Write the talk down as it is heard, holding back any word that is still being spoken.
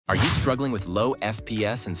Are you struggling with low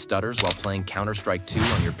FPS and stutters while playing Counter-Strike 2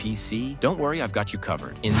 on your PC? Don't worry, I've got you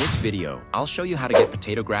covered. In this video, I'll show you how to get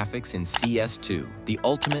potato graphics in CS2, the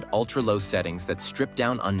ultimate ultra-low settings that strip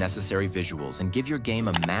down unnecessary visuals and give your game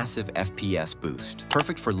a massive FPS boost.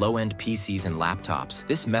 Perfect for low-end PCs and laptops,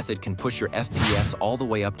 this method can push your FPS all the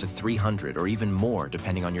way up to 300 or even more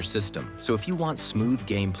depending on your system. So if you want smooth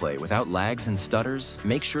gameplay without lags and stutters,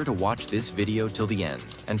 make sure to watch this video till the end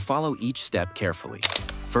and follow each step carefully.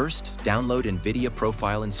 First, download Nvidia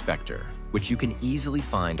Profile Inspector, which you can easily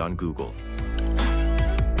find on Google.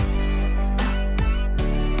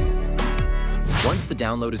 Once the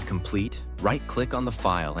download is complete, right-click on the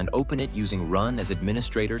file and open it using Run as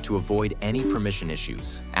administrator to avoid any permission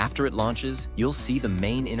issues. After it launches, you'll see the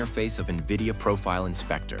main interface of Nvidia Profile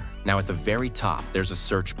Inspector. Now at the very top, there's a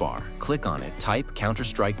search bar. Click on it, type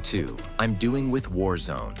Counter-Strike 2. I'm doing with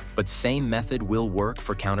Warzone, but same method will work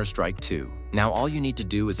for Counter-Strike 2. Now all you need to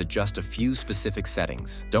do is adjust a few specific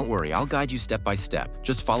settings. Don't worry, I'll guide you step by step.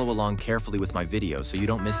 Just follow along carefully with my video so you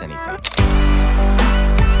don't miss anything.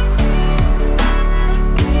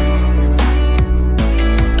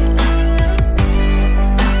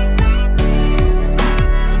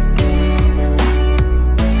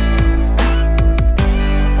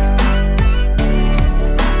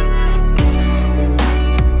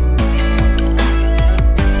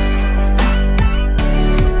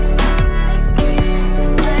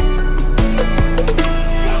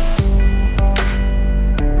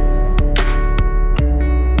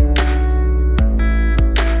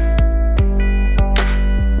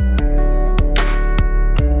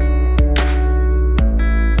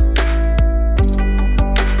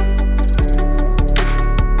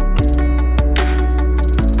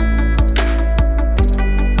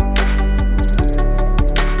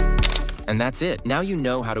 And that's it. Now you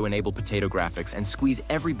know how to enable potato graphics and squeeze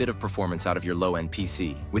every bit of performance out of your low-end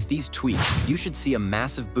PC. With these tweaks, you should see a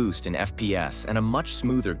massive boost in FPS and a much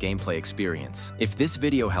smoother gameplay experience. If this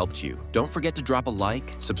video helped you, don't forget to drop a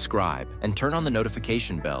like, subscribe, and turn on the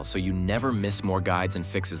notification bell so you never miss more guides and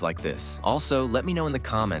fixes like this. Also, let me know in the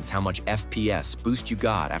comments how much FPS boost you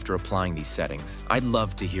got after applying these settings. I'd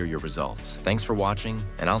love to hear your results. Thanks for watching,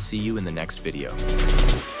 and I'll see you in the next video.